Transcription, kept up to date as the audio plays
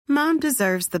Mom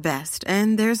deserves the best,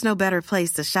 and there's no better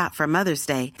place to shop for Mother's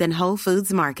Day than Whole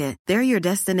Foods Market. They're your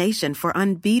destination for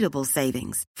unbeatable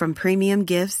savings, from premium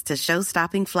gifts to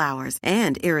show-stopping flowers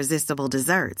and irresistible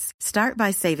desserts. Start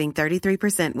by saving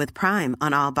 33% with Prime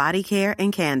on all body care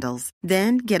and candles.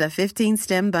 Then get a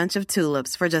 15-stem bunch of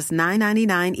tulips for just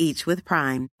 $9.99 each with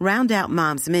Prime. Round out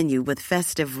Mom's menu with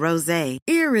festive rosé,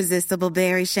 irresistible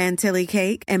berry chantilly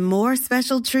cake, and more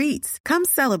special treats. Come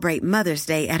celebrate Mother's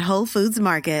Day at Whole Foods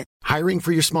Market. Hiring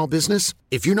for your small business?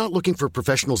 If you're not looking for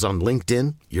professionals on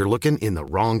LinkedIn, you're looking in the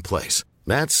wrong place.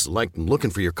 That's like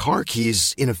looking for your car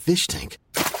keys in a fish tank.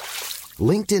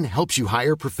 LinkedIn helps you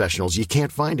hire professionals you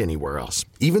can't find anywhere else,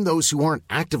 even those who aren't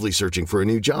actively searching for a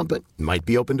new job but might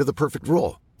be open to the perfect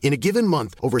role. In a given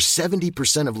month, over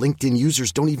 70% of LinkedIn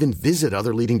users don't even visit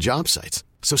other leading job sites.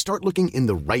 So start looking in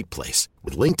the right place.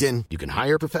 With LinkedIn, you can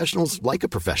hire professionals like a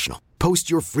professional. Post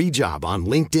your free job on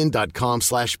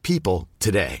linkedin.com/people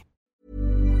today.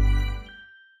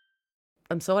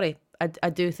 I'm sorry. I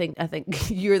think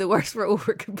you're the worst for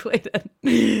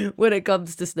over-complaining when it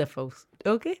comes to sniffles.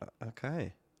 Okay?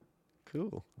 Okay.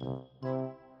 Cool.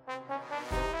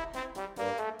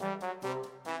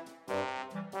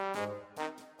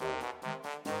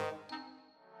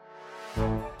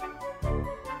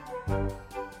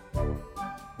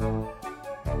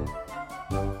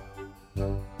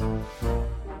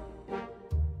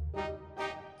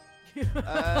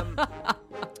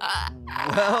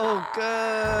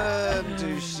 Welcome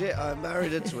to Shit, I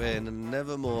Married a Twin, and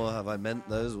nevermore have I meant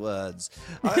those words.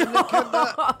 I'm Nick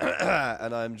Kemper,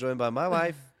 and I'm joined by my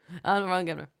wife. I'm Ron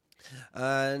Gimner.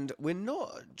 And we're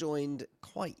not joined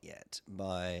quite yet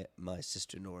by my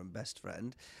sister-in-law and best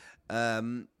friend,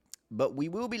 but we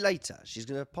will be later. She's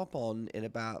going to pop on in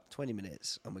about 20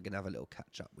 minutes, and we're going to have a little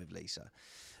catch-up with Lisa,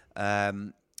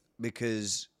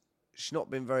 because she's not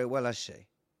been very well, has she?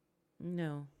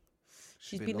 No.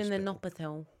 She's been in the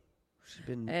hospital. She's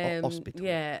been hospital.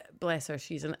 Yeah, bless her.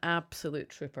 She's an absolute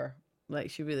trooper. Like,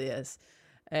 she really is.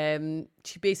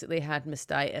 She basically had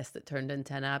mastitis that turned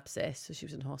into an abscess, so she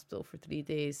was in hospital for 3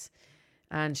 days,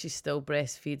 and she's still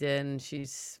breastfeeding.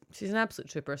 She's an absolute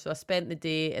trooper. So I spent the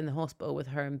day in the hospital with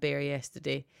her and Bear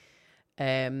yesterday.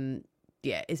 Yeah,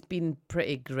 it's been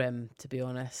pretty grim, to be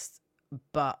honest.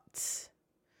 But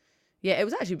yeah, it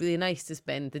was actually really nice to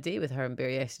spend the day with her and Bear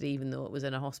yesterday, even though it was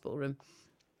in a hospital room.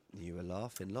 You were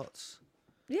laughing lots.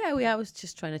 Yeah, I was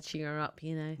just trying to cheer her up,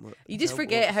 you know. Well, you just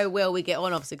forget how well we get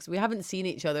on, obviously, because we haven't seen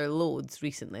each other loads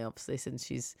recently, obviously, since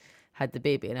she's had the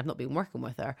baby, and I've not been working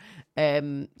with her.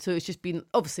 So it's just been,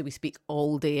 obviously, we speak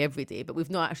all day, every day, but we've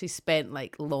not actually spent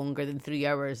like longer than 3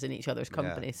 hours in each other's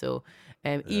company. Yeah. So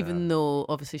even though,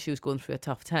 obviously, she was going through a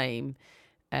tough time,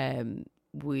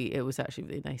 it was actually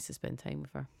really nice to spend time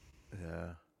with her.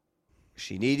 Yeah.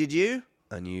 She needed you,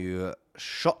 and you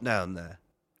shot down there.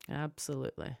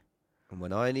 Absolutely. And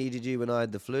when I needed you when I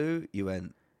had the flu, you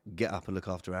went, get up and look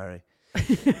after Harry. Tell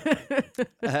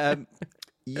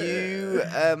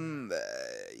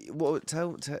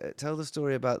the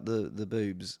story about the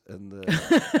boobs and the...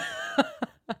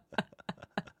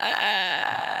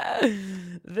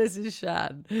 This is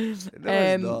Shan. No, it's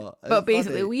not. It's but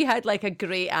basically, funny. we had like a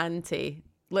great auntie.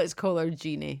 Let's call her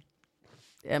Jeannie.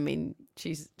 I mean,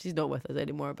 she's not with us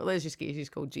anymore, but let's just get she's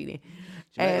called Jeannie.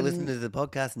 She might listen to the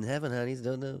podcast in heaven, honey.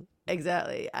 Don't know.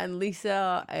 Exactly. And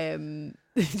Lisa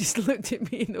just looked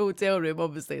at me in the hotel room,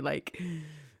 obviously, like,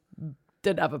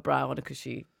 didn't have a bra on because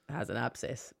she has an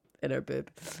abscess in her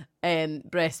boob, and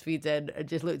breastfeeding, and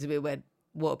just looked at me and went,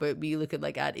 what about me looking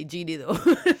like Auntie Jeannie, though?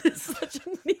 It's such a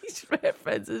niche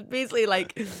reference. It's basically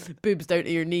like boobs down to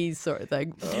your knees sort of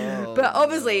thing. Oh, but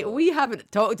obviously, we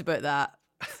haven't talked about that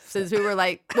since we were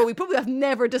like, well, we probably have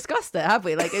never discussed it, have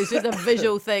we? Like, it's just a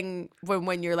visual thing from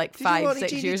when you're like 5,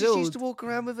 6 years old. She used to walk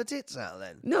around with her tits out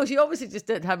then? No, she obviously just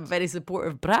didn't have a very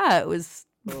supportive bra. It was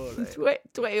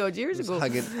 20 odd years ago.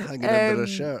 Hanging under a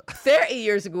shirt. 30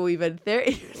 years ago, even.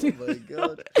 30 years ago. Oh my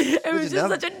God. It was just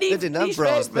such a neat. They didn't have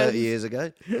bras 30 years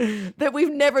ago. That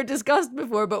we've never discussed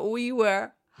before, but we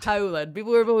were howling.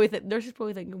 People were probably nurses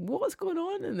probably thinking, what's going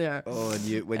on in there? Oh,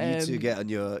 and when you two get on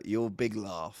your big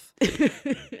laugh,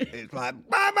 it's like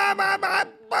bah, bah, bah, bah,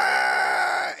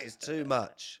 bah. It's too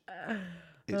much.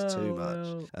 It's too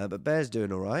much. But Bear's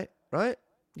doing all right?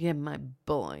 Yeah, my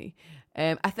boy.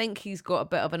 I think he's got a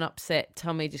bit of an upset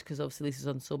tummy just because obviously Lisa's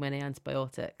on so many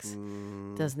antibiotics.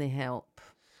 Doesn't he help?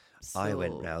 So, I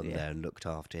went round there and looked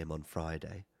after him on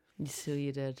Friday. So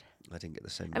you did. I didn't get the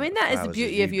same. I mean, that is the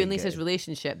beauty of you and Lisa's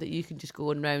relationship, that you can just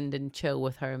go around and chill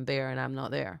with her and Bear, and I'm not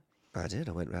there. I did.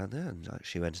 I went round there, and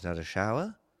she went and had a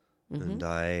shower, and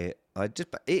I It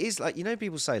is like, you know,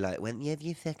 people say like, when you have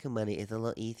your second one, it is a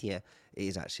lot easier. It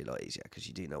is actually a lot easier because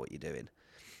you do know what you're doing.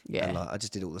 Yeah. And like, I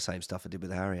just did all the same stuff I did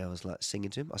with Harry. I was like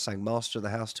singing to him. I sang Master of the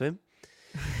House to him.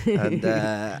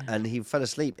 And he fell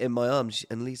asleep in my arms.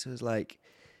 And Lisa was like,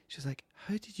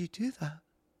 how did you do that?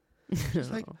 She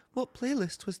was like, what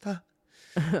playlist was that?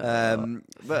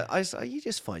 But you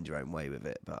just find your own way with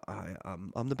it. But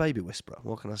I'm the baby whisperer.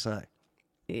 What can I say?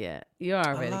 Yeah, you are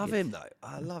I very love good. him though.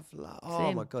 I love. Oh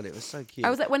Same. my god, it was so cute. I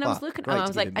was like, when I was But looking at great him, I to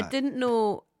was give like, him I back. didn't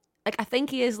know. Like, I think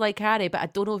he is like Harry, but I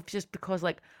don't know if it's just because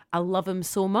like I love him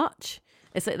so much.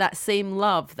 It's like that same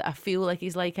love that I feel like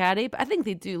he's like Harry, but I think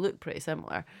they do look pretty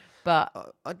similar. But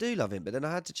I do love him, but then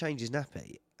I had to change his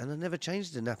nappy, and I never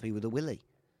changed the nappy with a willy.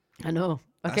 I know.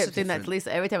 I That's kept doing that different. to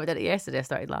Lisa every time I did it yesterday. I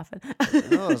started laughing.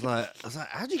 And I was like,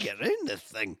 how do you get around this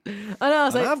thing? I know. I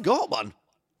was And like, I've got one,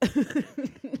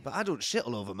 but I don't shit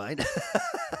all over mine.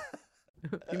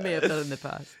 you may have done in the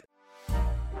past.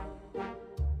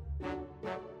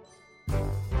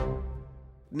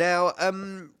 Now,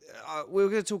 we're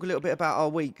going to talk a little bit about our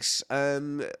weeks.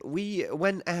 We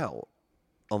went out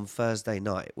on Thursday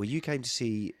night. Well, you came to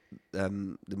see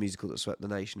the musical that swept the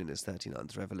nation in its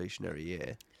 39th revolutionary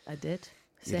year. I did.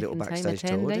 Your little Second time backstage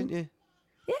tour, attending. didn't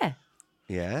you? Yeah.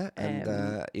 Yeah,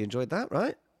 and you enjoyed that,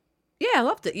 right? Yeah, I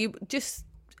loved it.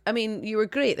 You were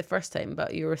great the first time,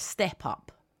 but you were a step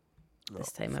up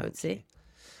this time, I would say.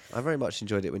 I very much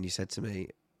enjoyed it when you said to me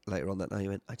later on that night, you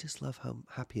went, I just love how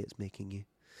happy it's making you.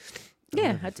 I'll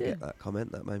Yeah, never I do. forget that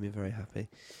comment. That made me very happy.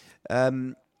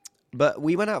 But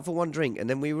we went out for one drink, and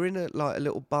then we were in a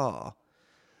little bar,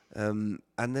 and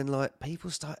then like people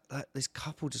started, like this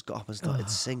couple just got up and started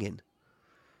singing.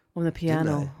 On the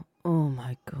piano. Oh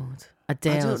my God.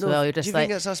 Adele as well. You're Do just you like,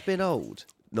 think that's us being old,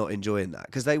 not enjoying that?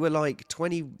 Because they were like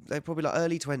 20, they're probably like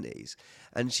early 20s,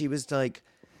 and she was like,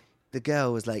 the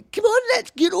girl was like, "Come on,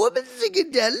 let's get up and sing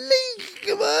it, darling.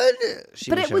 Come on."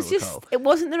 but it was Cheryl just, Cole. it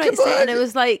wasn't the right Come setting. on. It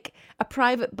was like a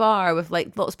private bar with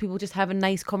like lots of people just having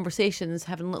nice conversations,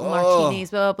 having little Oh. martinis,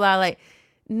 blah, blah, blah. Like,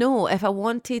 no, if I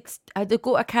wanted, I'd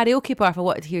go to a karaoke bar if I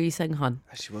wanted to hear you sing, hon.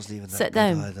 She wasn't even that Sit good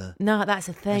down. either. No, that's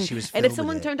the thing. she was And if filming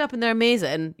someone it. turned up and they're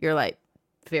amazing, you're like,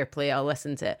 fair play, I'll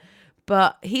listen to it.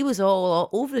 But he was all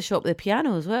over the shop with the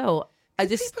piano as well. I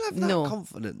just, People have that no.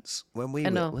 confidence when we I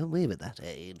were know. that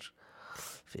age,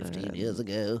 15 years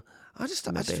ago. I just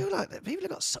feel like that people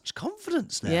have got such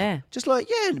confidence now. Yeah. Just like,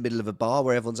 in the middle of a bar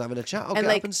where everyone's having a chat, I'll And get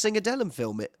like- up and sing Adele and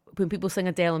film it. When people sing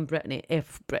Adele and Whitney,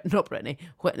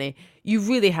 you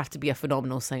really have to be a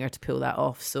phenomenal singer to pull that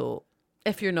off. So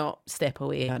if you're not, step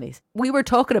away, honeys. We were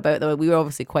talking about though, we were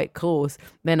obviously quite close.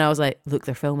 Then I was like, look,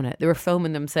 they're filming it. They were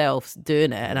filming themselves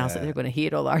doing it, and I was like, they're going to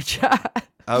hear all our chat.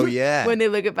 Oh, yeah. when they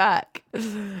look it back.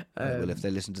 Well, if they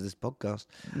listen to this podcast.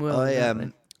 well,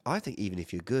 exactly. I think even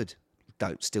if you're good,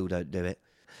 still don't do it.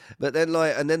 But then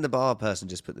then the bar person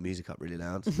just put the music up really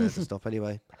loud so they had to stop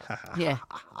anyway. Yeah.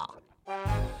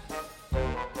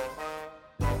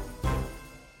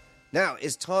 Now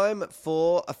it's time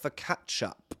for a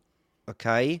catch-up,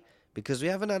 okay? Because we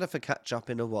haven't had a catch-up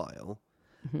in a while,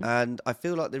 and I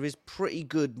feel like there is pretty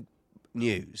good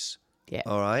news. Yeah.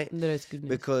 All right? There is good news.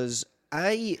 Because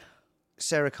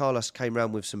Sarah Carlos came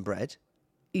round with some bread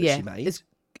that she made.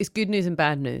 It's good news and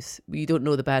bad news. You don't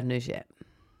know the bad news yet.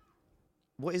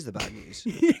 What is the bad news?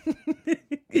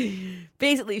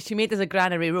 Basically, she made us a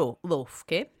granary loaf,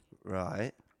 okay?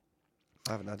 Right.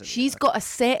 I haven't had it. She's got a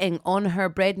setting on her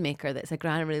bread maker that's a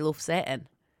granary loaf setting.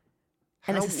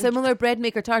 And How it's a would- similar bread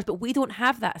maker to ours, but we don't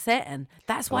have that setting.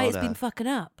 That's why Oh, it's no. been fucking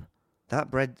up. That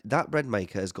bread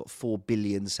maker has got 4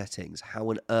 billion settings. How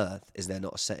on earth is there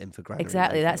not a setting for granary?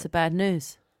 Exactly, loaf? that's the bad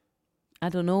news. I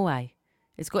don't know why.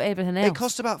 It's got everything else. It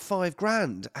cost about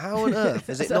 $5,000. How on earth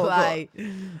has it That's a not lie. got?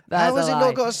 That's How has a it lie.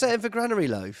 not got a setting for granary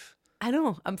loaf? I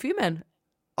know, I'm fuming.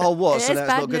 Oh, what? It So is that's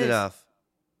bad not good news. enough.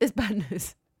 It's bad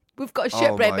news. We've got a shit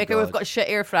Oh bread my maker, we've God. got a shit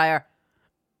air fryer.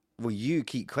 Well, you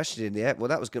keep questioning the air. Well,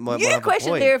 that was good. My You other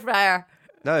questioned point. the air fryer.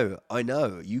 No, I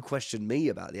know. You questioned me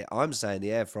about the. I'm saying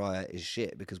the air fryer is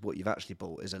shit because what you've actually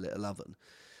bought is a little oven.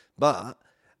 But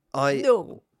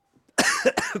No.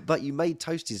 but you made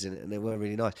toasties in it and they were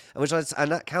really nice.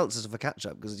 And that counts as a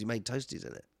catch-up because you made toasties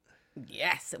in it.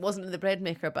 Yes, it wasn't in the bread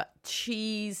maker, but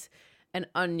cheese and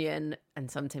onion and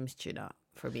sometimes tuna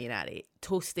for me and Addie.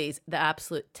 Toasties, the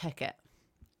absolute ticket.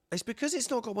 It's because it's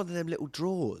not got one of them little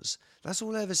drawers. That's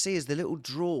all I ever see is the little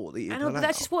drawer that you I know, pull but out.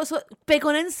 that's just what's big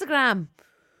on Instagram.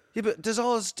 Yeah, but does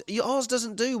ours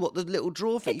doesn't do what the little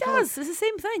drawer thing? It does. It's the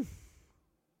same thing.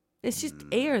 It's just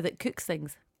air that cooks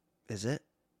things. Is it?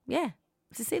 Yeah,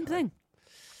 it's the same thing.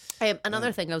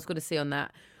 Another thing I was going to say on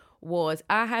that was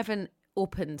I haven't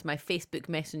opened my Facebook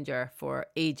Messenger for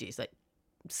ages, like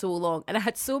so long, and I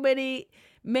had so many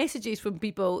messages from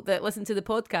people that listen to the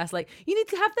podcast, like, you need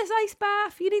to have this ice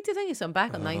bath, you need to think. So I'm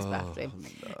back on the ice bath frame.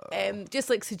 No. Just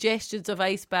like suggestions of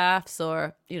ice baths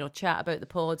or, you know, chat about the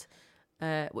pod,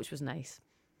 which was nice.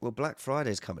 Well, Black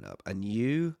Friday's coming up, and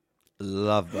you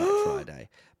love Black Friday.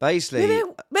 Basically, Maybe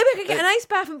I could get an ice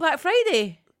bath on Black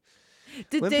Friday.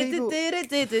 No.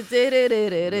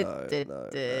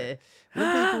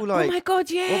 When people like, oh my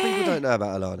God, yeah. What people don't know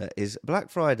about Alana is Black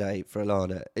Friday for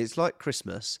Alana, it's like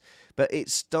Christmas, but it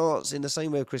starts in the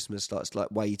same way Christmas starts, like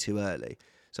way too early.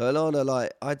 So Alana,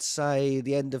 like, I'd say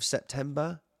the end of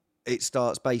September, it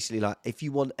starts basically like, if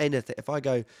you want anything, if I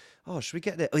go, oh, should we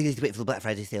get it? Oh, you need to wait for the Black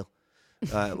Friday sale.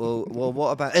 Well,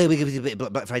 what about, we're going to be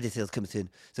Black Friday sale's coming soon,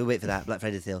 so we'll wait for that, Black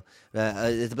Friday sale.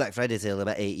 There's the Black Friday sale in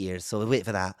about 8 years, so we'll wait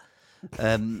for that.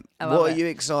 What are you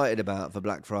excited about for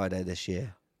Black Friday this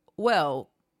year? Well,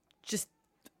 just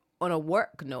on a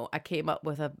work note, I came up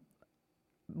with a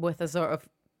sort of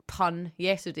pun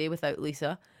yesterday without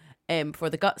Lisa, for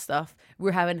the gut stuff.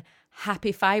 We're having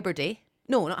Happy Fibre Day.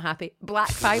 No, not happy. Black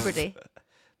Fibre Day.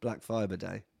 Black Fibre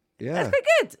Day. Yeah, that's quite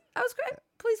good. I was quite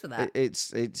pleased with that.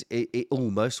 It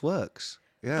almost works.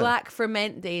 Yeah. Black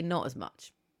Ferment Day, not as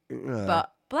much,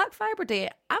 but Black Fibre Day,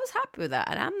 I was happy with that,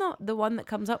 and I'm not the one that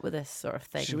comes up with this sort of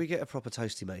thing. Should we get a proper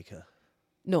toasty maker?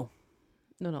 No.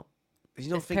 Do you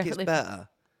not think it's better?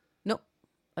 No,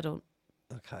 I don't.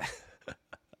 Okay.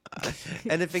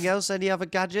 Anything else? Any other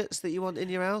gadgets that you want in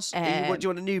your house? What do you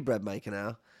want a new bread maker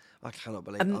now? I cannot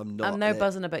believe I'm not. I'm now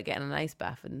buzzing about getting an ice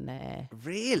bath and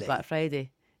really Black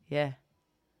Friday. Yeah.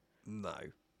 No.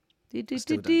 I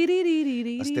still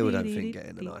don't think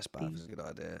getting an ice bath is a good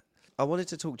idea. I wanted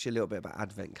to talk to you a little bit about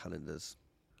advent calendars.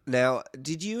 Now,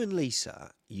 did you and Lisa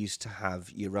used to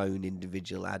have your own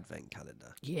individual advent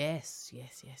calendar? Yes.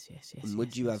 And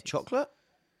would you have chocolate?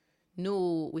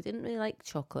 No, we didn't really like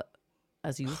chocolate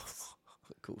as youths.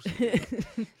 Of course.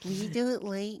 We don't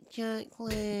like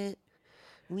chocolate.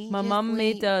 My mum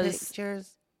made us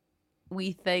pictures.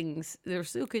 Wee things. They were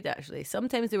so good, actually.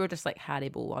 Sometimes they were just like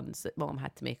Haribo ones that Mum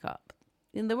had to make up.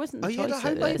 And there wasn't a choice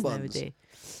out there nowadays.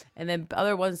 And then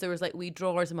other ones, there was like wee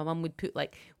drawers, and my mum would put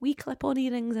like wee clip-on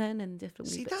earrings in and different.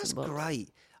 See, that's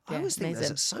great. I always think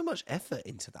there's so much effort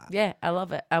into that. Yeah, I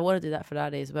love it. I want to do that for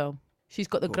Ari as well. She's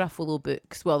got the Gruffalo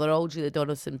books. Well, they're all Julia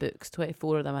Donaldson books,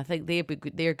 24 of them. I think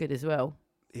they're good as well.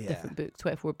 Yeah. Different books,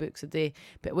 24 books a day.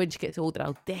 But when she gets older,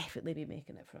 I'll definitely be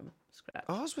making it from scratch.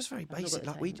 Ours was very basic.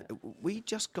 Like we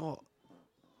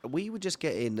would just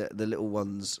get in the little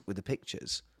ones with the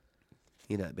pictures.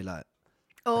 You know, it'd be like,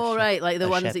 oh, right, like the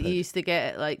ones that you used to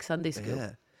get at like Sunday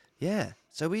school. Yeah.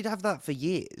 So we'd have that for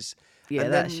years. Yeah,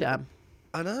 and that's sham.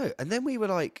 I know. And then we were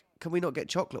like, can we not get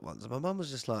chocolate ones? And my mum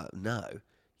was just like, no,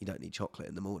 you don't need chocolate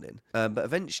in the morning. But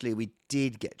eventually we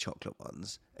did get chocolate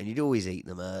ones, and you'd always eat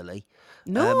them early.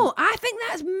 No, I think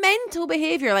that's mental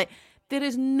behaviour. Like, there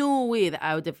is no way that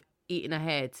I would have eaten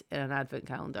ahead in an advent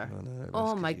calendar. I know,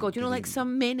 oh my God, you know, like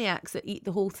some maniacs that eat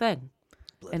the whole thing.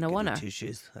 In a winner.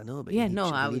 Tissues. I know, but yeah,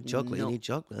 you need chocolate. You need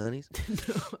chocolate, honey.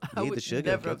 You need the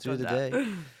sugar to get through the day.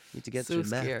 You need to get through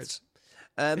maths.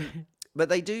 But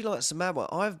they do like some mad one.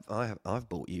 I've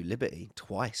bought you Liberty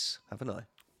twice, haven't I?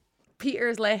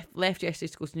 Peter's left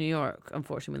yesterday to go to New York,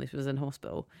 unfortunately, when this was in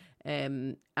hospital.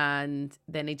 And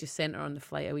then he just sent her on the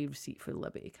flight a wee receipt for the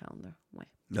Liberty calendar.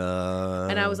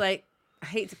 And I was like, I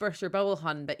hate to burst your bubble,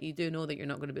 hun, but you do know that you're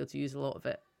not going to be able to use a lot of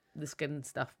it, the skin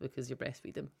stuff, because you're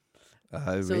breastfeeding.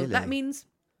 Oh, so really? that means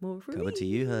more for Coming me. to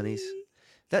you, honeys.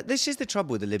 This is the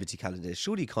trouble with the Liberty calendar.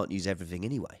 Surely you can't use everything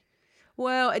anyway.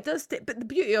 Well, it does, but the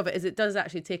beauty of it is it does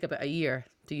actually take about a year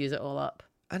to use it all up.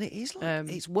 And it is like,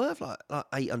 it's worth like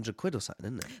 800 quid or something,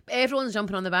 isn't it? But everyone's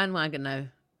jumping on the bandwagon now.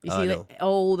 You see, like,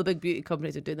 all the big beauty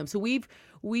companies are doing them. So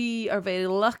we are very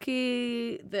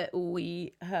lucky that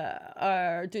we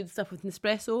are doing stuff with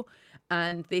Nespresso,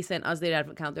 and they sent us their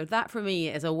advent calendar. That for me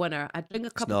is a winner. I drink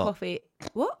a cup of coffee.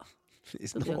 What?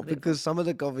 It's not, because some of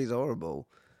the coffee's horrible.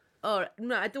 Oh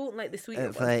no, I don't like the sweeter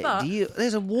ones. Like, But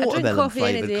there's a watermelon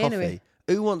flavoured coffee. Anyway.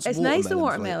 Who wants it's watermelon? It's nice, the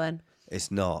watermelon.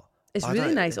 It's not. It's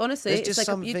really nice, honestly. It's like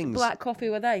a black coffee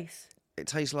with ice. It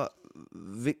tastes like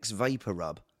Vicks Vapor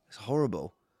Rub. It's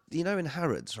horrible. You know, in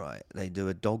Harrods, right, they do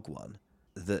a dog one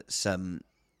that's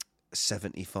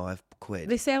 75 quid.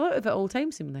 They sell out of it all the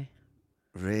time, seemingly.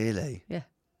 Really? Yeah.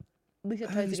 Lisa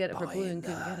tried to get it for Blue and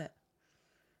couldn't get it.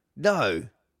 No.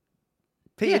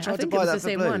 Peter tried to buy that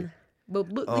for Blue. One. Well,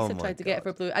 Lisa tried to get it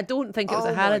for Blue. I don't think it was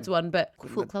a Harrods one, but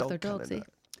folk love their dogs, eh?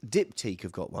 Diptyque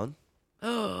have got one.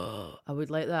 Oh, I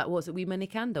would like that. What's it, wee mini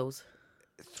candles?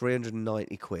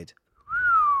 390 quid.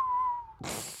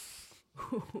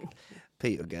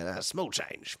 Peter would get a small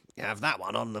change. You have that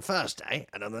one on the first day,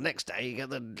 and on the next day you get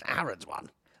the Harrods one.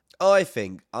 I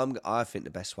think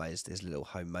the best way is this little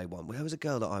homemade one. Well, there was a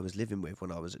girl that I was living with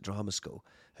when I was at drama school,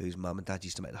 whose mum and dad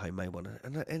used to make the homemade one,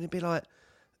 and it'd be like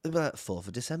 4th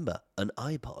of December, an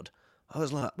iPod. I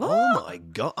was like, oh my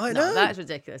God, I know. No, that's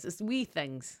ridiculous. It's wee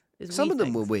things. Some of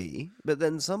them were wee, but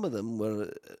then some of them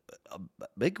were a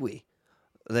big wee.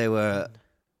 They were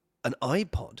an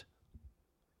iPod.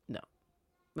 No.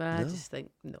 I just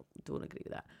think, no, don't agree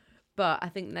with that. But I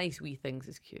think nice wee things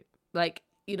is cute. Like,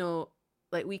 you know,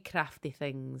 like wee crafty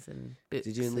things and books.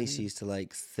 Did you and Lisa used to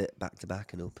like sit back to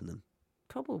back and open them?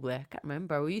 Probably. I can't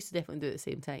remember. We used to definitely do it at the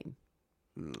same time.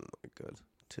 Oh my God.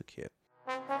 Too cute.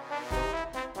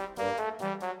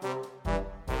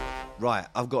 Right,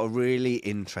 I've got a really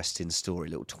interesting story,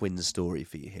 little twin story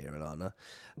for you here, Alana.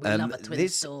 We love a twin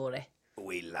story.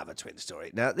 We love a twin story.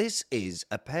 Now, this is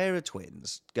a pair of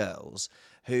twins, girls,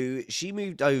 who she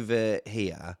moved over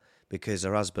here because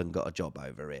her husband got a job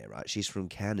over here, right? She's from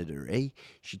Canada, eh?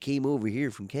 She came over here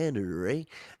from Canada, eh?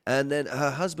 And then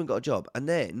her husband got a job. And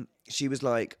then she was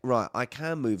like, right, I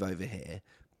can move over here,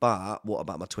 but what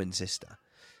about my twin sister?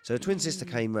 So her twin sister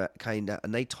came out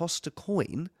and they tossed a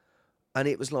coin. And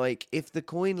it was like, if the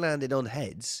coin landed on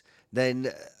heads,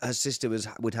 then her sister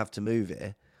would have to move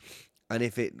here. And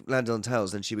if it landed on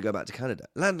tails, then she would go back to Canada.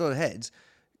 Landed on heads,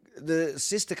 the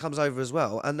sister comes over as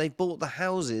well, and they bought the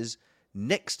houses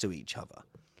next to each other.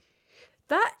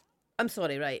 I'm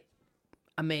sorry, right?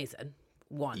 Amazing.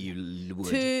 One. You would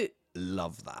Two,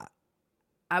 love that.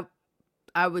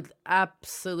 I would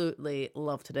absolutely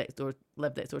love to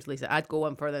live next door to Lisa. I'd go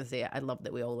one further and say I'd love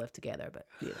that we all live together, but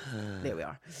there we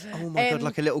are. Oh my God,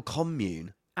 like a little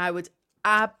commune. I would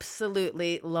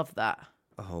absolutely love that.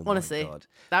 Oh, honestly, my God.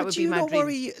 that would be my dream. Do you not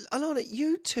worry, Alana,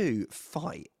 you two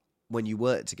fight when you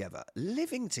work together,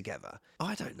 living together.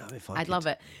 I don't know if I'd love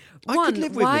it. I could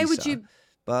live with why Lisa, would you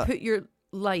but put your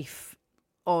life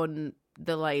on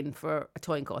the line for a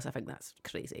toy cost? I think that's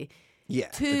crazy. Yeah,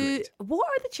 agreed. What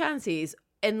are the chances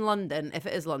in London, if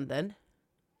it is London,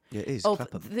 Yeah, it is. of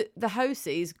Clapham. the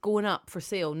houses going up for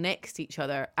sale next to each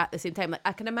other at the same time? Like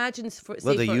I can imagine.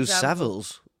 Well, they use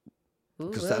Savills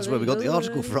because that's where we got the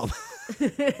article from.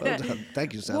 Well done.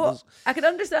 Thank you, Savills. Well, I could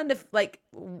understand if, like,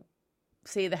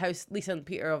 say the house, Lisa and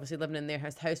Peter obviously living in their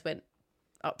house, the house went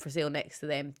up for sale next to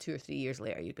them 2 or 3 years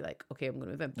later. You'd be like, okay, I'm going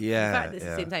to move in. But Yeah, the fact that it's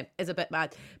the same time is a bit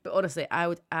mad. But honestly, I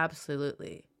would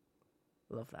absolutely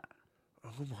love that.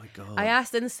 Oh my God. I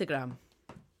asked Instagram.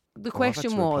 The I've had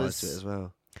question to reply was, to it as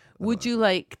well. would you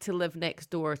like to live next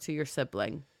door to your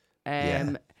sibling?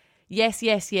 Yeah. Yes,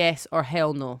 yes, yes, or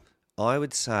hell no. I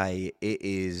would say it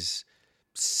is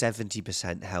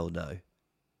 70% hell no.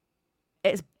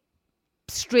 It's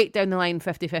straight down the line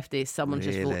 50-50. Someone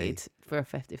just Really? voted for a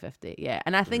 50-50. Yeah.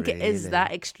 And I think it is Really?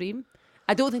 that extreme.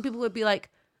 I don't think people would be like,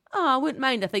 oh, I wouldn't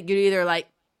mind. I think you're either like,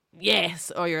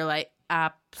 yes, or you're like,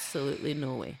 absolutely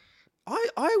no way.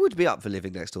 I would be up for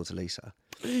living next door to Lisa,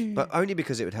 but only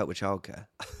because it would help with childcare.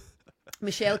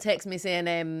 Michelle texted me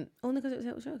saying, only because it was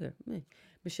help with childcare. Me.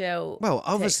 Michelle. Well,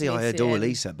 obviously texted me I adore saying-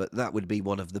 Lisa, but that would be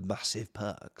one of the massive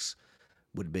perks.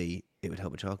 Would be it would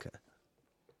help with childcare.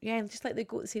 Yeah, and just like they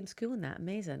go to the same school and that.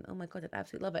 Amazing. Oh my God, I'd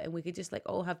absolutely love it. And we could just like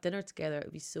all have dinner together. It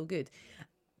would be so good.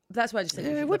 That's why I just think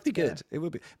we Yeah, should it would live be together. good. It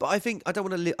would be, but I think I don't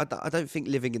want to live. I don't think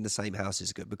living in the same house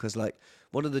is good because like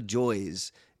one of the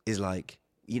joys is like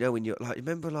when you're like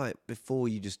remember like before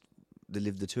you just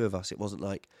lived the two of us. It wasn't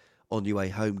like on your way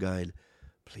home going,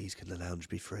 please can the lounge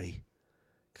be free?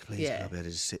 Please can I be able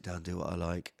to just sit down and do what I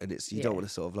like? And it's you don't want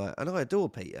to sort of like. And I adore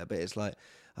Peter, but it's like.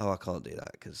 Oh, I can't do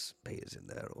that because Peter's in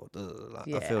there. Or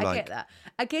Yeah, I feel I like get that.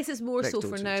 I guess it's more next so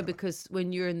door for to now each other. because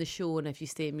when you're in the show and if you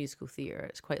stay in musical theatre,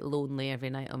 it's quite lonely every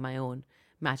night on my own.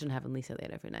 Imagine having Lisa there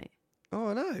every night. Oh,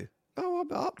 I know. Oh,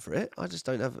 I'm up for it. I just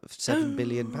don't have £7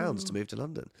 billion to move to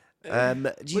London. Do Well,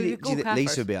 you you think go Lisa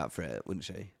first. would be up for it, wouldn't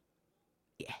she?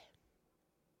 Yeah.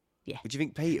 Yeah. Would you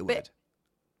think Peter would?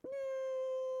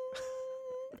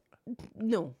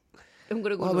 No. I'm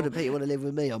going to go Why no. wouldn't Peter want to live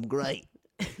with me? I'm great.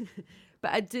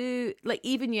 But I do, like,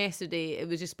 even yesterday, it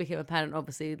was just speaking of a parent,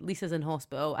 obviously. Lisa's in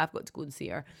hospital. I've got to go and see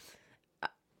her.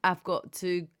 I've got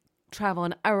to travel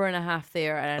an hour and a half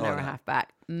there and an hour and a half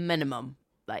back, minimum.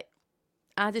 Like,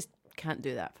 I just can't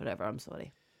do that forever. I'm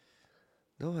sorry.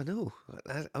 No, I know.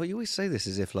 You always say this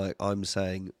as if, like, I'm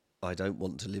saying I don't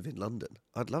want to live in London.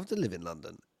 I'd love to live in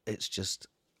London. It's just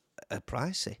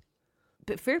pricey.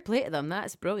 But fair play to them.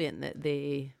 That's brilliant that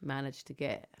they managed to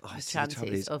get I the see, the trouble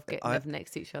chances is, of getting I- living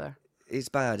next to each other. It's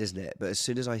bad, isn't it? But as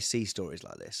soon as I see stories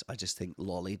like this, I just think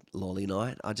lolly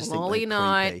night. I just Lolly think they're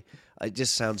night. creepy. It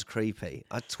just sounds creepy.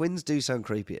 Twins do sound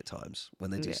creepy at times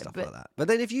when they do Yeah, stuff but- like that. But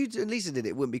then if you and Lisa did it,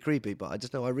 it wouldn't be creepy. But I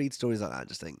just know I read stories like that and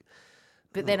just think,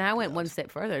 But then I went one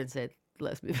step further and said,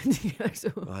 let's move in together.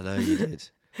 So I know you did.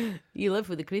 you live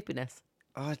with the creepiness.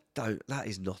 I don't. That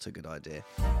is not a good idea.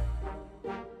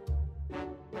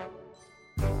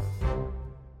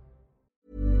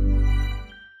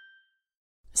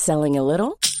 Selling a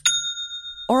little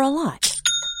or a lot?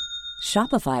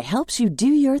 Shopify helps you do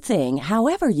your thing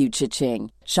however you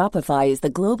cha-ching. Shopify is the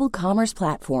global commerce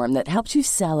platform that helps you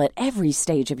sell at every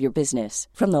stage of your business.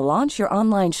 From the launch your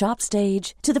online shop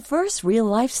stage to the first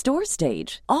real-life store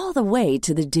stage, all the way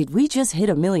to the did we just hit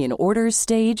a million orders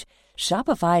stage.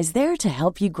 Shopify is there to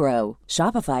help you grow.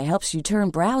 Shopify helps you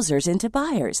turn browsers into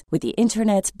buyers with the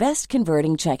internet's best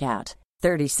converting checkout.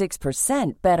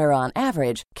 36% better on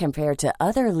average compared to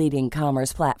other leading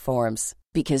commerce platforms.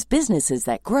 Because businesses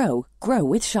that grow, grow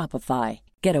with Shopify.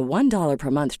 Get a $1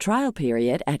 per month trial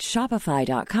period at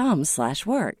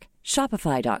shopify.com/work.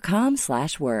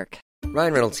 Shopify.com/work.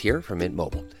 Ryan Reynolds here from Mint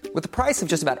Mobile. With the price of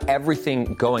just about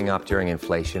everything going up during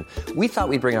inflation, we thought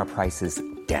we'd bring our prices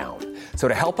down. So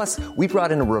to help us, we brought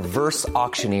in a reverse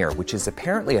auctioneer, which is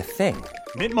apparently a thing.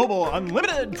 Mint Mobile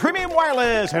Unlimited Premium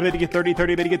Wireless. How to get 30,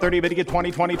 30, bit to get 30, bit to get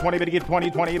 20, 20, 20, bit to get 20,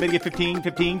 20, bit to get 15,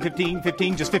 15, 15,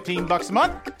 15, just $15 a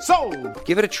month? Sold!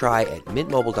 Give it a try at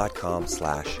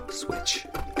mintmobile.com/switch.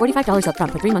 $45 up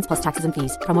front for 3 months plus taxes and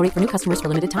fees. Promo rate for new customers for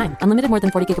limited time. Unlimited more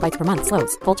than 40 gigabytes per month.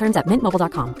 Slows full terms at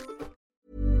mintmobile.com.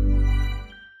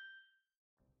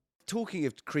 Talking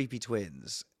of creepy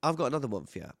twins, I've got another one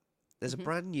for you. There's a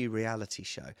brand new reality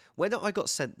show. When I got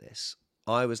sent this,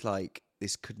 I was like,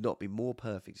 this could not be more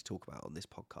perfect to talk about on this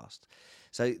podcast.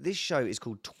 So this show is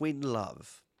called Twin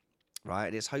Love, right?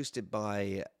 And it's hosted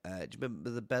by, do you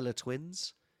remember the Bella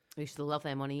twins? I used to love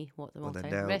them on E! What them all Well, the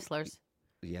they're time. now- Wrestlers.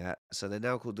 Yeah, so they're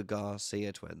now called the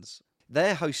Garcia twins.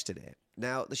 They're hosting it.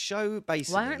 Now, the show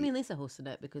basically... Why aren't me and Lisa hosting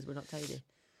it? Because we're not tidy.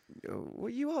 Well,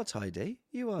 you are tidy.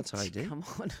 You are tidy. Come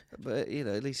on. But, you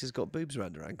know, Lisa's got boobs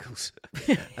around her ankles.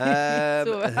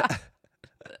 So,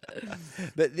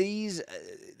 But these,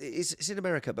 it's in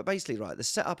America, but basically, right, the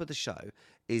setup of the show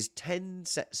is 10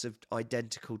 sets of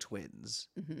identical twins,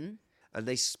 and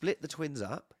they split the twins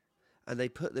up, and they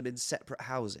put them in separate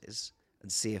houses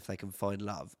and see if they can find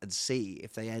love, and see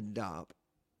if they end up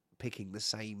picking the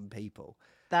same people.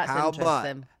 That's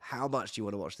interesting. How much do you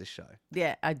want to watch this show?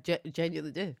 Yeah, I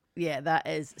genuinely do. Yeah, that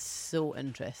is so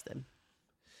interesting.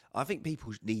 I think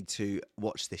people need to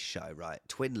watch this show, right?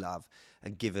 Twin Love,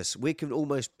 and give us. We can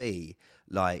almost be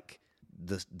like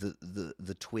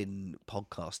the twin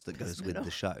podcast that goes with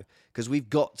the show, because we've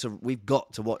got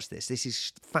to watch this. This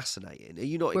is fascinating. Are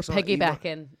you not? We're excited? Are you not-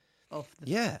 piggybacking off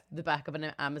the back of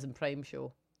an Amazon Prime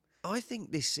show. I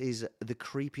think this is the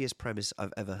creepiest premise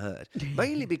I've ever heard.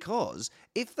 Mainly because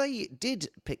if they did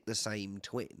pick the same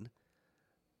twin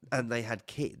and they had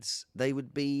kids, they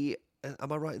would be.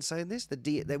 Am I right in saying this?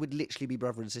 They would literally be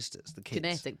brother and sisters. The kids.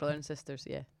 Genetic brother and sisters,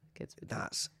 yeah. Kids would do.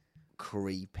 That's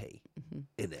creepy,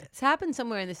 isn't it? It's happened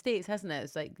somewhere in the States, hasn't it?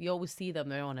 It's like you always see them,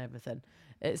 they're on everything.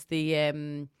 It's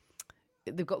the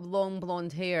they've got long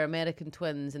blonde hair, American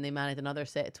twins, and they married another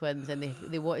set of twins, and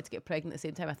they wanted to get pregnant at the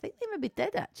same time. I think they maybe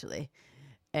did actually.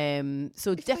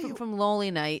 So different from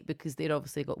Lolly Night, because they'd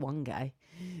obviously got one guy.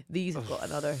 These have got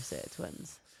another set of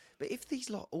twins. But if these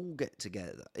lot all get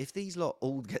together,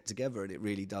 and it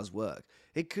really does work,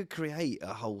 it could create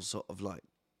a whole sort of like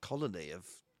colony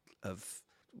of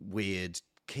weird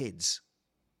kids.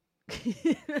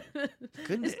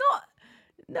 Couldn't It's it? not.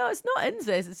 No, it's not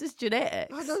incest. It's just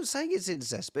genetics. I'm not saying it's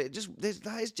incest, but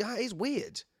that is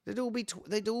weird. They'd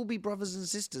all be brothers and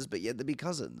sisters, but yet they'd be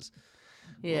cousins.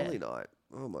 Yeah. Lolly Night.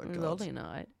 Oh my god. Lolly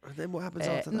Night. And then what happens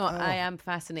after that? No, Oh. I am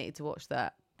fascinated to watch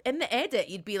that. In the edit,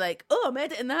 you'd be like, "Oh, I'm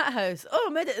editing that house. Oh,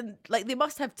 I'm editing." Like they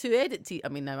must have two edit teams. I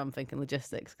mean, now I'm thinking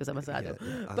logistics because I'm a sado. I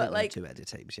think But they have like, two edit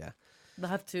teams, yeah. they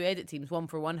have two edit teams, one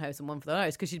for one house and one for the other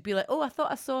house. Because you'd be like, "Oh, I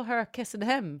thought I saw her kissing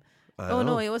him." Oh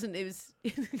no, he wasn't. It was.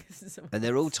 And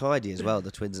they're all tidy as well,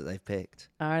 the twins that they've picked.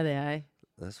 Are they? Aye.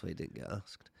 That's why you didn't get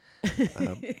asked.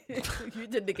 You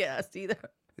didn't get asked either.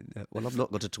 Well, I've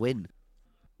not got a twin.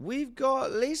 We've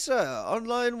got Lisa on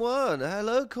line one.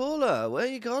 Hello, caller. Where are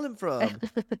you calling from?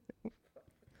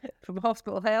 From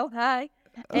Hospital Hell. Hi.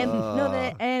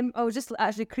 I was just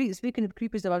actually speaking of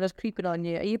creepers, though, I was creeping on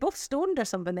you. Are you both stoned or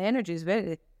something? The energy's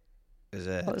very. Is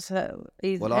it?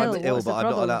 He's Well, ill. I'm ill, What's the but I'm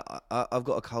not problem? allowed. I've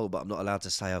got a cold, but I'm not allowed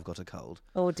to say I've got a cold.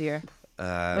 Oh dear.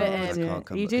 I dear. can't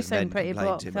come You do because men sound pretty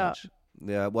complain too blocked up. much.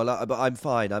 Yeah, well, but I'm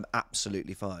fine. I'm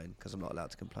absolutely fine because I'm not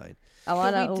allowed to complain.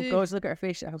 Alana, we oh do- God, look at her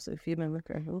face. She's absolutely fuming. Look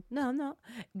at her. Oh. No, I'm not.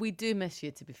 We do miss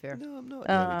you, to be fair. No, I'm not.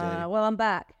 Yeah, we do. Well, I'm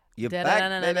back. You're back,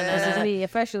 Da-da-da-da-da-da. This is baby. me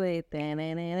officially.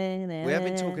 We have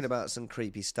been talking about some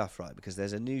creepy stuff, right? Because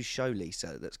there's a new show,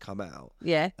 Lisa, that's come out.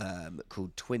 Yeah.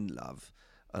 Called Twin Love,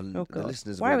 and Oh, the God.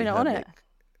 listeners. Why are we already not on heard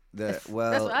it?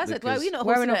 Well, That's what I said. Why are we because- not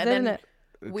Why are we hosting not it? And doing then it?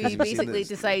 we Because we've seen basically this-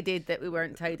 decided that we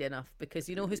weren't tidy enough because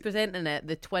you know who's presenting it?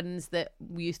 The twins that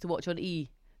we used to watch on E,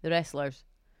 the wrestlers.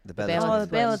 the Bella Bella Oh, the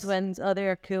twins. Bella twins. twins. Oh,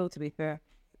 they're cool, to be fair.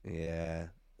 Yeah.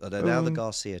 Although now the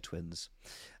Garcia twins.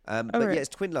 But right. yeah, it's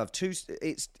Twin Love.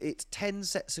 It's 10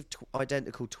 sets of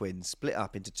identical twins split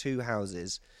up into 2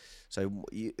 houses. So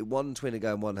one twin will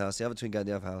go in one house, the other twin go in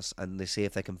the other house, and they see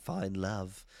if they can find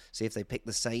love. See if they pick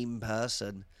the same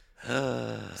person. Something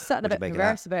What a do bit you make of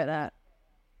perverse about that.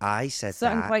 I said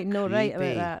Something that. quite no right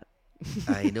Creepy. about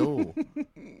I know.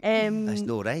 that. That's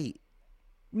not right.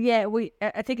 Yeah,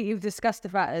 I think you've discussed the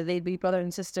fact that they'd be brother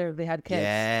and sister if they had kids.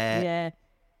 Yeah.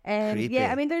 Yeah. Creepy.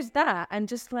 Yeah, I mean, there's that, and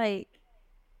just like,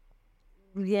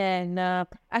 yeah, nah.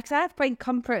 Actually, I find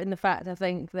comfort in the fact I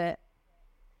think that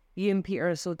you and Peter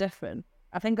are so different.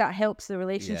 I think that helps the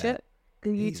relationship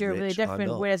because you He's two are really rich, I'm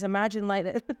different. not. Whereas imagine like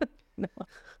that. No.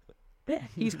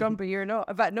 He's grumpy, you're not.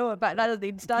 In fact, that doesn't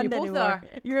even stand You both anymore. are.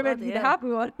 You're meant to be the Bloody hell. happy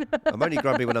one. I'm only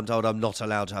grumpy when I'm told I'm not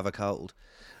allowed to have a cold.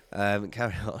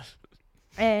 Carry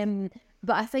on.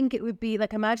 But I think it would be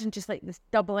like, imagine just like this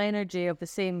double energy of the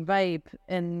same vibe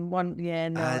in one. Yeah,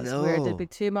 no, I it's weird. know. It'd be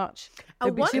too much. I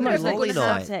There'd be too wonder much if they're like going to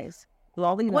have- context.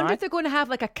 Lolly I wonder night. if they're going to have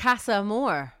like a Casa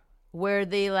Amor where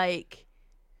they like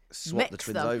Swap mix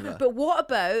the twins them. over. But what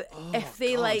about if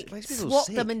they God, like it makes me feel swapped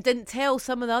them sick. and didn't tell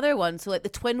some of the other ones? So like the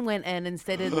twin went in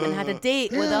instead of and had a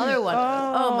date with the other one.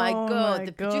 Oh my God,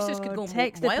 the producers could go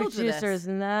Text wild the with producers this.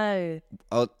 now.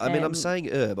 I mean, I'm Um, saying,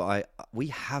 but we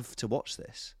have to watch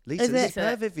this. Lisa, Is this it- is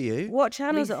perfect for you What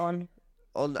channel is it on?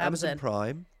 on Amazon Amazon.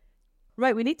 Prime.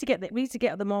 Right, we need to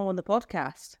get them all on the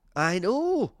podcast. I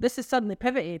know. This is suddenly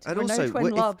pivoted. And We're also, now Twin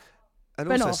if- Love.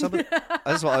 And also, Spin-off.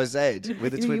 that's what I said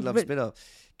with the You- Twin you- Love but- spin-off.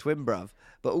 Twin Bruv.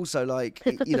 But also, like,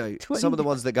 you know, Twin some of the Bruv.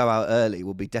 ones that go out early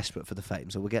will be desperate for the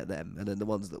fame, so we'll get them. And then the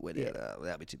ones that win it,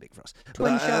 that'll be too big for us.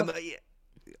 Twin But, Shove. yeah.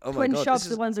 Oh my Twin God, Shove's this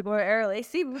the is ones that go out early.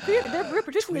 See, we're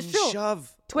producing Twin the show.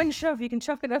 Shove. Twin Shove, you can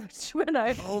chuck it over to Twin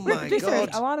out. Oh We're my producers.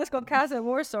 God. Alana's got Casa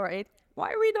Amor sorted.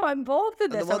 Why are we not involved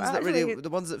in And this? the ones I'm that actually- really, the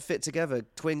ones that fit together,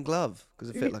 twin glove, because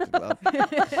it fit like a glove.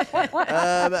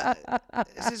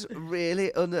 This is really,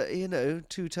 you know,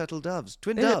 2 turtle doves,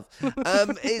 twin dove.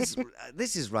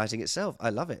 This is writing itself. I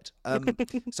love it.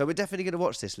 So we're definitely going to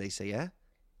watch this, Lisa. Yeah,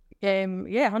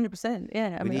 yeah, 100%.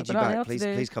 Yeah, I we mean, need you but I back. have to Please,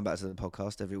 do- please come back to the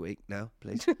podcast every week now,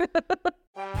 please.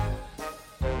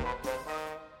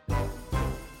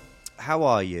 How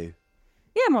are you?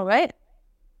 Yeah, I'm all right.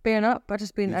 Bearing up. I've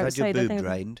just been You've had outside. your I boob think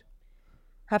drained.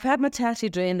 I've had my tatty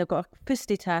drained. I've got a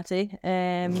fisty tatty.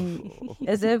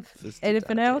 As if Fisty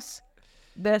anything tatty. else,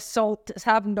 the assault that's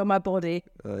happened on my body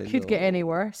I could get know. any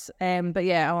worse. But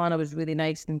yeah, Alana was really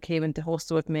nice and came into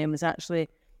hostel with me and was actually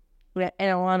in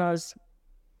Alana's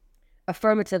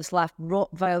affirmative /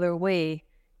 Rottweiler way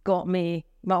got me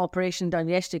my operation done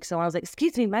yesterday. So I was like,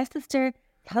 excuse me, my sister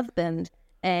husband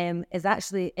is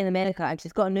actually in America and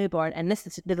she's got a newborn and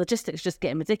the logistics just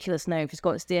getting ridiculous now. She's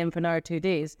got to stay in for another 2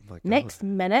 days. my God. Next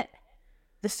minute,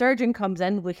 the surgeon comes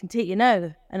in, we can take you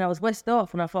now. And I was whisked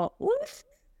off and I thought, oof,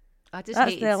 I just that's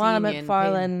hated the Alana seeing you in pain.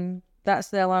 McFarlane. That's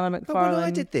the Alana But when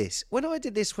I McFarlane. did this, when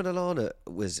Alana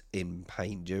was in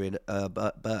pain during her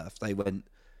birth, they went,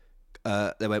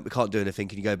 we can't do anything.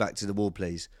 Can you go back to the ward,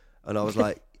 please? And I was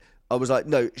like,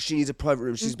 no, she needs a private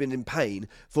room. She's been in pain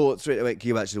for 3. Can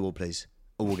you go back to the ward, please?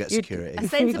 Or we'll get security. A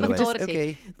sense And of I went, authority.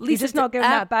 Okay, You're just not giving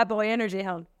that bad boy energy,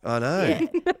 hon. I know.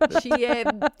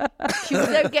 Yeah. She was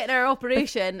out getting her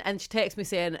operation and she texted me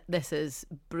saying, this is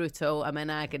brutal, I'm in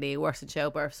agony, worse than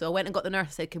childbirth. So I went and got the nurse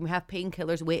and said, can we have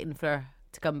painkillers waiting for her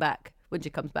to come back when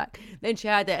she comes back? Then she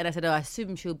had it and I said, I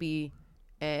assume she'll be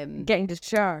Getting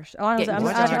discharged. Oh, I was, Getting I'm,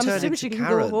 discharged. I'm Why did you turn assuming into she can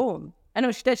Karen? go home. I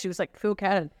know she did. She was like full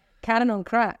Karen. Karen on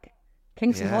crack.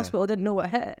 Kingston Yeah. Hospital didn't know what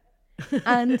hit.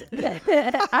 And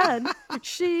and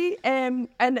she and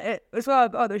as well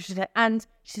she said, and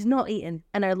she's not eating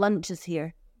and our lunch is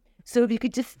here. So if you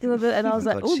could just do a bit, and I was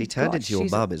like, God, oh, she turned God, into your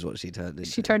she's- mum, is what she turned into.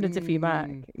 She turned into Mac.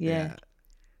 Yeah.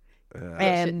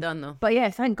 shit done though. But yeah,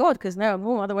 thank God, because now I'm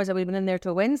home. Otherwise, I would have been in there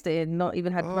till Wednesday and not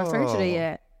even had my surgery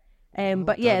yet.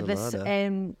 But yeah, done, this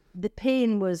Alana. the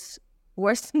pain was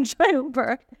worse than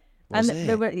childbirth. Was and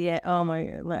there it? were oh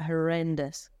my, like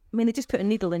horrendous. I mean, they just put a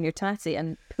needle in your tatty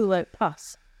and pull out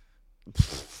pus.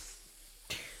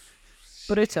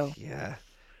 Brutal. Yeah.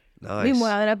 Nice.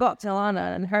 Meanwhile, then I got up to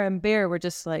Alana, and her and Bear were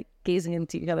just like gazing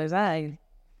into each other's eyes,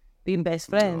 being best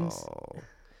friends. Oh.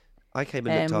 I came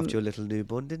and looked after your little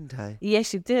newborn, didn't I?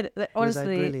 Yes, you did. Was I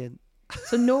Honestly, brilliant?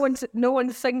 so no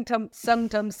one sung to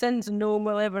him since, and no one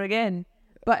will ever again.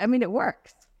 But I mean, it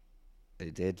works. They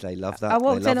did. They love that. I They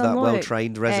walked love in on that Luke,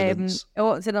 well-trained residence. I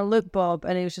walked in on Luke Bob,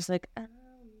 and he was just like, "I'll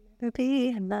never be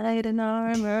a knight in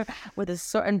armor," with his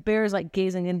certain Bear's like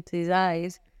gazing into his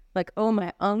eyes, like, "Oh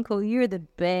my uncle, you're the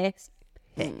best."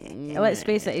 Let's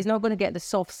face it, he's not going to get the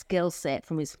soft skill set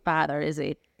from his father, is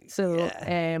he? So,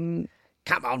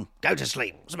 Come on, go to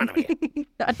sleep. What's the matter with you?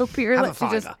 I know Peter Have a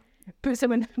literally just fiver. puts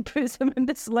him in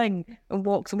the sling and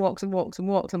walks and walks and walks and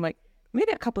walks. I'm like,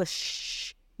 maybe a couple of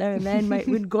shh now and then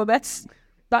wouldn't go amiss.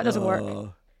 That doesn't work.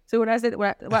 So when I said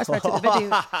that's where I took the video.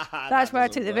 That's where I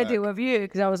took the video of you,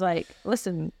 because I was like,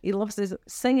 listen, he loves his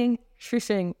singing,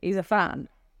 shushing. He's a fan.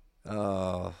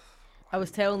 Oh, I was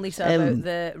telling Lisa about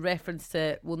the reference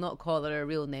to, we'll not call her a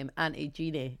real name, Auntie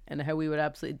Jeannie, and how we were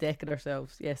absolutely decking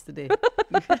ourselves yesterday.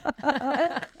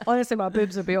 Honestly, my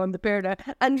boobs are beyond the pair now.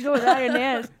 And you know what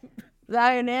the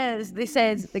irony is, they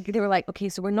said, they were like, okay,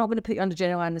 so we're not going to put you under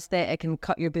general anaesthetic and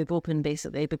cut your boob open,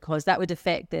 basically, because that would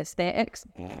affect the aesthetics.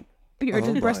 Peter Oh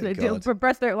just my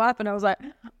burst out laughing. I was like,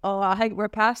 oh, I think we're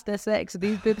past the sex of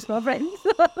these boobs, my friends.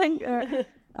 I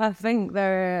think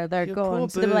they're your gone. poor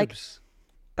So they were like, boobs.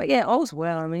 but yeah, all's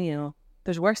well. I mean,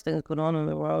 there's worse things going on in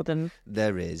the world, and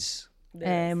There is.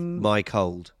 um, My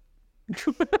cold.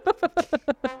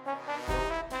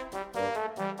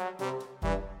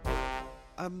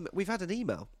 We've had an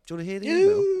email. Do you want to hear the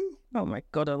email? oh my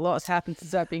god, a lot has happened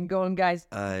since I've been gone, guys.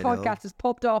 I know. Podcast has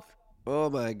popped off. Oh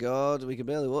my God, we can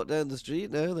barely walk down the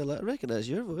street now. They're like, I recognise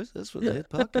your voice. That's what they hit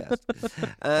podcast.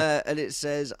 And it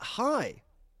says, hi,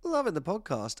 loving the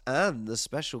podcast and the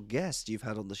special guest you've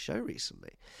had on the show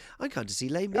recently. I come to see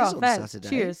Les Mis on thanks. Saturday.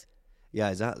 Cheers. Yeah,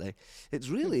 exactly. It's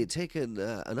really taken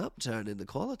an upturn in the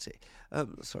quality.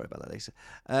 Sorry about that, Lisa.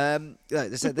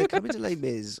 They said they're coming to Les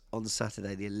Mis on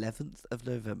Saturday, the 11th of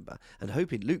November, and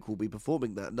hoping Luke will be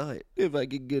performing that night, if I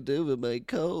can get over my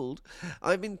cold.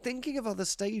 I've been thinking of other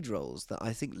stage roles that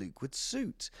I think Luke would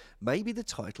suit. Maybe the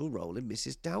title role in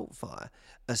Mrs. Doubtfire,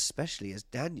 especially as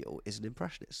Daniel is an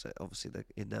impressionist. So obviously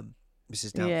in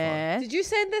Mrs. Doubtfire. Yeah. Did you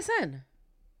send this in?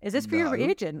 Is this for your No.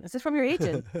 agent? Is this from your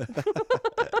agent?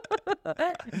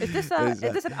 Is this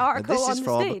an article this on is the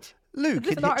from stage? Luke Is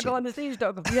this in an article Hitchin.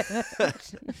 on the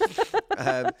stage?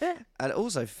 Yeah. And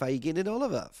also Fagin and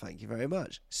Oliver. Thank you very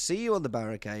much. See you on the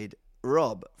barricade,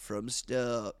 Rob from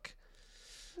Stoke.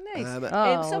 Nice.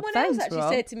 Oh, Someone thanks, else actually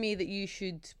Rob. said to me that you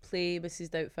should play Mrs.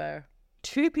 Doubtfire.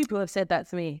 2 people have said that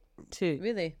to me. 2.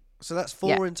 Really? So that's 4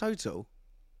 Yeah. in total.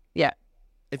 Yeah.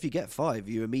 If you get 5,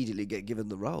 you immediately get given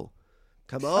the role.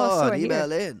 Come Oh, on, sorry, email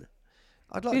in.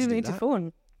 I'd like Who to do do we need to that.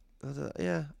 phone?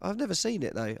 Yeah, I've never seen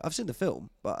it though. I've seen the film,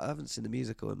 but I haven't seen the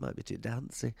musical. It might be too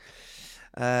dancey.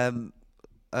 But And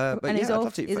yeah, he's I'd all,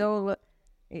 love to. he's all,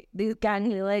 these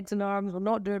gangly legs and arms will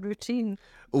not do a routine.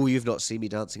 Oh, you've not seen me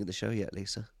dancing in the show yet,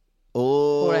 Lisa.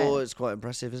 Oh, Right. it's quite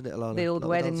impressive, isn't it, Alana? The old Like my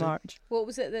wedding dancing? march. What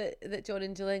was it that John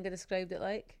and Jalenga described it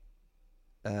like?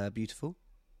 Beautiful,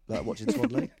 like watching Swan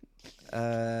Lake.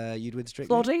 You'd win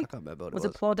Strictly. Ploddy? I can't remember what Was it it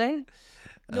was. plodding?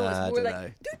 No, it's I more don't like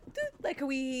know. like a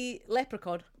wee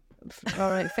leprechaun. All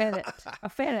right, ferret. A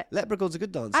ferret. Leprechauns are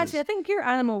good dancers. Actually, I think your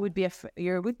animal would be a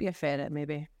ferret,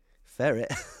 maybe.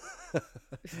 Ferret. No,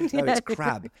 it's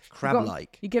crab.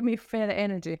 Crab-like. You give me ferret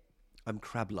energy. I'm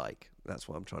crab-like. That's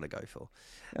what I'm trying to go for.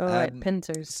 All right, Um,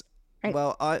 pincers. Right.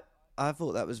 Well, I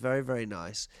thought that was very, very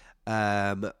nice.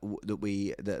 Thank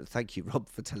you, Rob,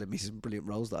 for telling me some brilliant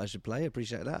roles that I should play. I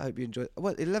appreciate that. I hope you enjoyed.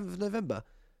 Well, 11th of November.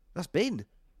 That's been.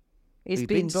 He's You've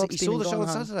been. to see- Rob's you been saw and the show gone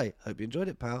on home. Saturday. Hope you enjoyed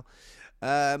it, pal.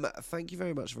 Thank you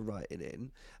very much for writing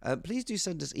in. Please do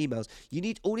send us emails.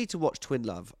 You all need to watch Twin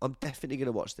Love. I'm definitely going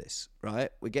to watch this. Right,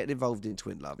 we're getting involved in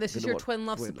Twin Love. This We're is gonna your watch Twin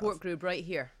Love support group right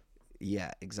here.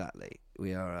 Yeah, exactly.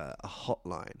 We are a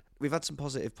hotline. We've had some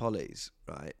positive pollies,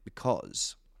 right?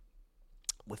 Because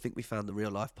we think we found the real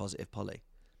life positive Polly,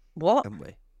 What? haven't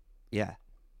we? Yeah.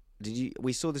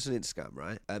 We saw this on Instagram,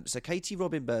 right? So Katie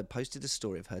Robin Bird posted a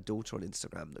story of her daughter on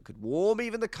Instagram that could warm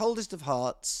even the coldest of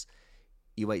hearts.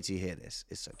 You wait till you hear this.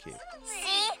 It's so cute.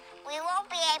 See, we won't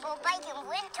be able to bike in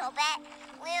winter, but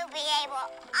we'll be able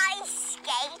to ice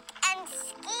skate and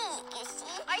ski, you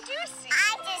see? I do see.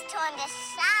 I just turned a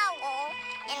sour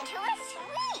into a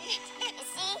sweet. You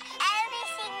see,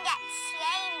 everything that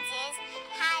changes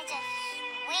has a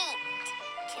sweet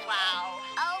to it.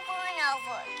 Over and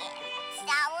over again.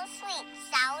 Sour, sweet,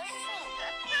 sour, sweet.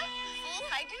 See?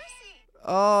 I do see.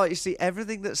 Oh, you see,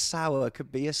 everything that's sour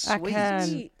could be a I sweet. can.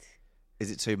 Sweet.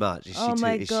 Is it too much? Is Oh she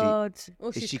my too, God. Oh,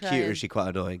 Is she's she cute crying. or is she quite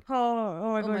annoying? Oh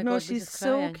my Oh God. my No, God, she's Lisa's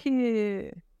so crying.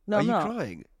 cute. No, Are I'm you not.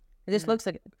 crying? It just looks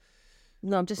like.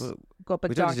 No, I'm just Well, got We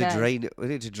big don't dark need to eyes. drain. We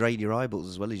need to drain your eyeballs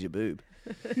as well as your boob.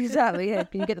 Exactly. Yeah.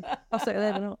 Can you get the bus out of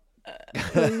there or not?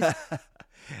 Please.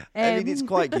 I mean, it's Um,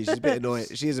 quite cute. She's a bit annoying.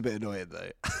 She is a bit annoying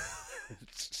though.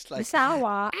 It's like,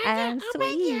 Sour and Oh my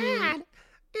sweet. God.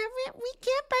 We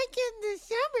can't bake in the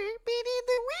summer, but in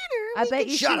the winter, I we bet can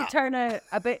you Shut she'll up. turn out.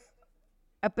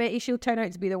 I bet you she'll turn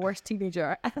out to be the worst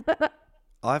teenager.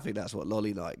 I think that's what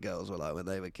Lolly Night girls were like when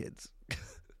they were kids.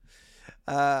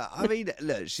 I mean,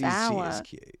 look, she is Sour.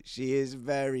 cute. She is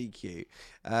very cute,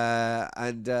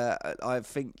 and I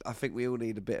think we all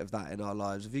need a bit of that in our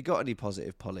lives. Have you got any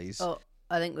positive Pollies? Oh,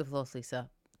 I think we've lost Lisa.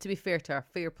 To be fair to her,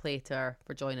 fair play to her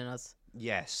for joining us.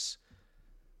 Yes,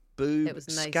 boob. It was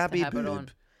nice scabby to have boob. her on.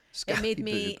 It Scabby made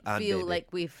me boob and feel baby.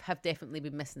 like have definitely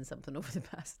been missing something over the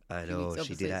past. I few know, weeks. she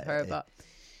Obviously did it's that, her, but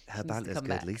her she needs to banter's come good.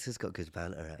 back. Lisa's got good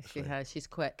banter. She Actually. has. She's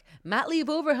quick. Mat leave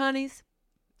over, honeys.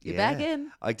 You're back Yeah.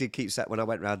 in. I did keep saying when I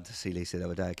went round to see Lisa the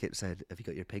other day. I kept saying, "Have you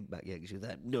got your pink back yet?" 'Cause she was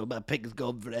like, "No, my pink's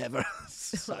gone forever."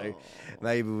 So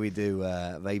maybe we do.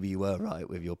 Maybe you were right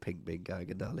with your pink being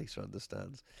going, and now Lisa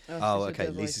understands. Oh, she Oh, should do okay.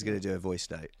 a voice Lisa's going note. to do a voice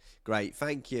note. Great,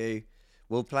 thank you.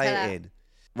 We'll play Ta-da. it in.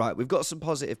 Right, we've got some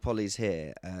positive Pollies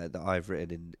here that I've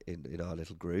written in our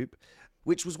little group.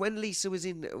 Which was when Lisa was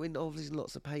in obviously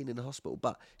lots of pain in the hospital,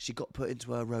 but she got put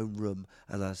into her own room,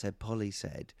 and I said, Polly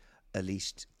said, at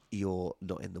least you're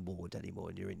not in the ward anymore,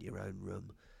 and you're in your own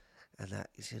room, and that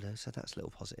is, so that's a little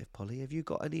positive. Polly, have you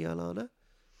got any, Alana?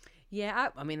 Yeah,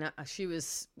 I mean, she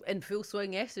was in full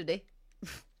swing yesterday.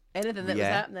 Anything that was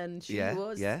Yeah. happening, she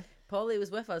was. Yeah, Polly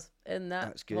was with us in that.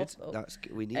 that's good. hospital. That's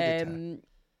good. We needed her.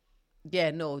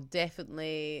 Yeah, no,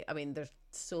 definitely. I mean, there's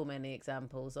so many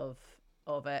examples of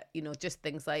it. Just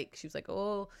things like she was like,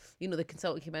 "Oh, the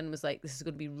consultant came in and was like, this is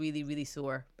going to be really, really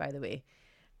sore, by the way."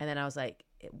 And then I was like,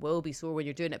 "It will be sore when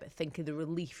you're doing it, but think of the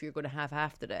relief you're going to have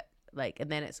after it.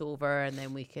 And then it's over, and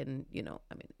then we can, I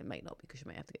mean, it might not be because you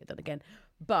might have to get it done again.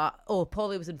 But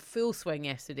Polly was in full swing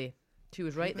yesterday. She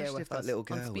was right there Imagine with if that us little on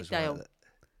girl speed was dial, like that.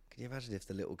 Can you imagine if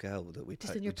the little girl that we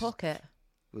just put- in your we pocket.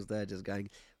 was there just going,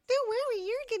 Don't worry,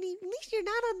 at least you're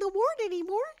not on the ward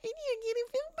anymore, and you're gonna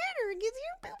feel better because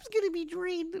your boob's gonna be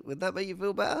drained. would that make you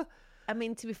feel better? I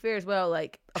mean, to be fair as well,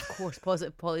 of course,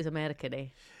 positive Polly's American, eh?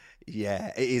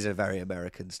 Yeah, it is a very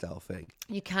American style thing.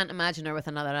 You can't imagine her with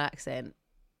another accent.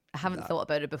 I haven't thought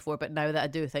about it before, but now that I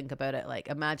do think about it,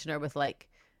 imagine her with I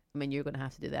mean, you're going to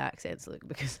have to do the accents,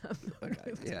 because I'm not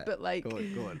Okay, really- yeah. but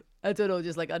Go on. I don't know,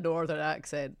 just a northern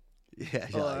accent. Yeah,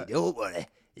 she's Or- like, don't worry,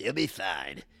 you'll be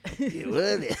fine. You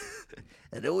will.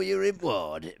 I know you're in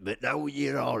ward, but now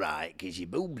you're all right because your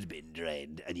boob's been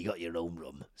drained and you got your own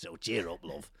room. So cheer up,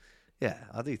 love. Yeah,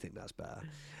 I do think that's better.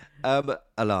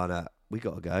 Alana, we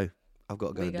got to go. I've got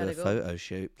to go We and do a gotta go. photo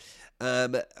shoot.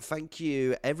 Thank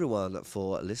you, everyone,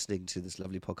 for listening to this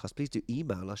lovely podcast. Please do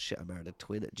email us,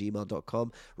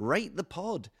 shitamarriedtwin@gmail.com. Rate the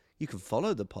pod. You can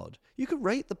follow the pod. You can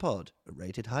rate the pod and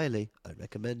rate it highly. I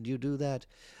recommend you do that.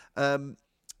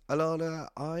 Alana,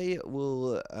 I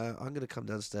will. I'm going to come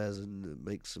downstairs and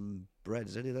make some bread.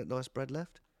 Is any of that nice bread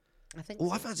left? I think Oh,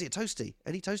 so. I fancy a toasty.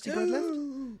 Any toasty bread left?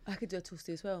 I could do a toasty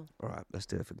as well. All right, let's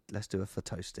do a for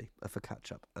toasty, a for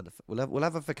catch up, and we'll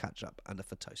have a for catch up and a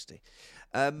for toasty.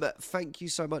 Thank you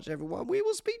so much, everyone. We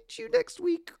will speak to you next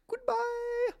week.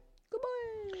 Goodbye.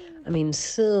 I mean,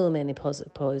 so many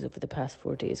positive Pollies over the past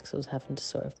 4 days because I was having to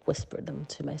sort of whisper them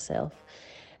to myself.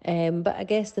 But I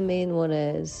guess the main one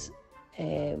is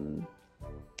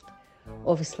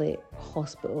obviously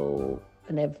hospital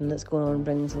and everything that's going on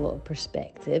brings a lot of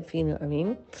perspective, you know what I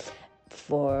mean,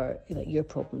 for your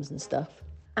problems and stuff.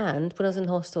 And when I was in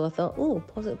hospital, I thought, oh,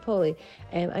 positive Polly,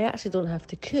 I actually don't have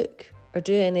to cook or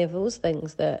do any of those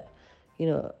things that,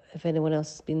 if anyone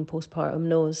else has been postpartum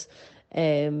knows,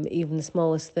 even the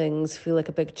smallest things feel like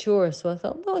a big chore. So I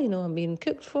thought, well, I'm being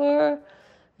cooked for,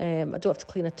 I don't have to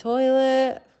clean a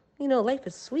toilet, life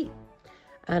is sweet.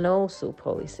 And also,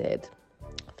 Polly said,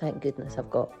 thank goodness I've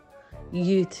got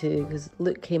you two, because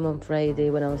Luke came on Friday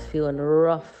when I was feeling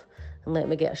rough and let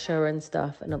me get a shower and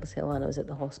stuff, and obviously Alana was at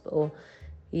the hospital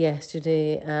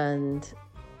yesterday, and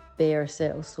they are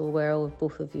settled so well with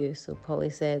both of you. So Polly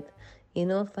said,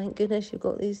 thank goodness you've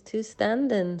got these two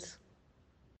stand-ins.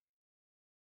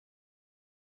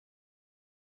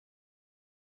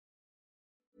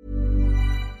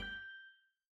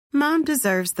 Mom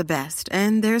deserves the best,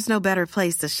 and there's no better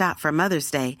place to shop for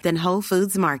Mother's Day than Whole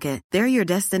Foods Market. They're your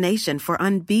destination for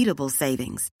unbeatable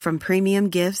savings, from premium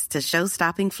gifts to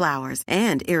show-stopping flowers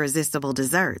and irresistible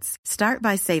desserts. Start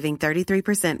by saving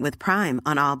 33% with Prime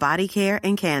on all body care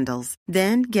and candles.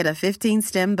 Then get a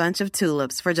 15-stem bunch of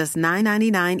tulips for just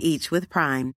 $9.99 each with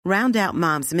Prime. Round out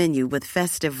Mom's menu with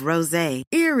festive rosé,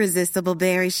 irresistible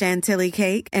berry chantilly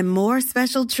cake, and more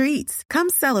special treats. Come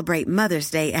celebrate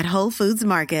Mother's Day at Whole Foods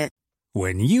Market.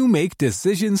 When you make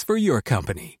decisions for your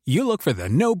company, you look for the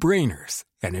no-brainers.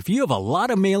 And if you have a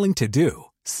lot of mailing to do,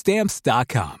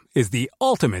 Stamps.com is the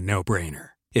ultimate no-brainer.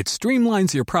 It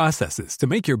streamlines your processes to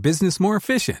make your business more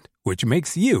efficient, which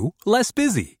makes you less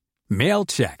busy. Mail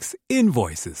checks,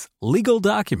 invoices, legal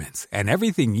documents, and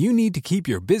everything you need to keep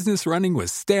your business running with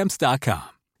Stamps.com.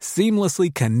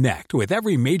 Seamlessly connect with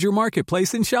every major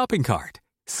marketplace and shopping cart.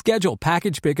 Schedule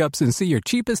package pickups and see your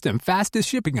cheapest and fastest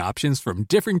shipping options from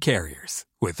different carriers,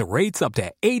 with rates up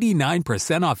to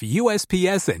 89% off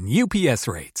USPS and UPS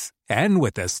rates. And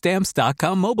with the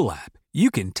Stamps.com mobile app,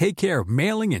 you can take care of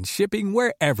mailing and shipping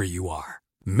wherever you are.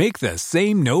 Make the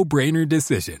same no-brainer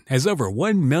decision as over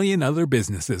 1 million other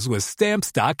businesses with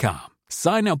Stamps.com.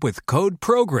 Sign up with code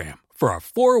PROGRAM for a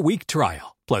 4-week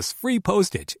trial, plus free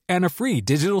postage and a free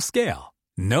digital scale.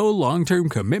 No long-term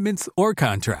commitments or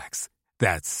contracts.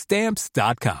 That's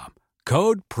Stamps.com.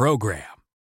 Code PROGRAM.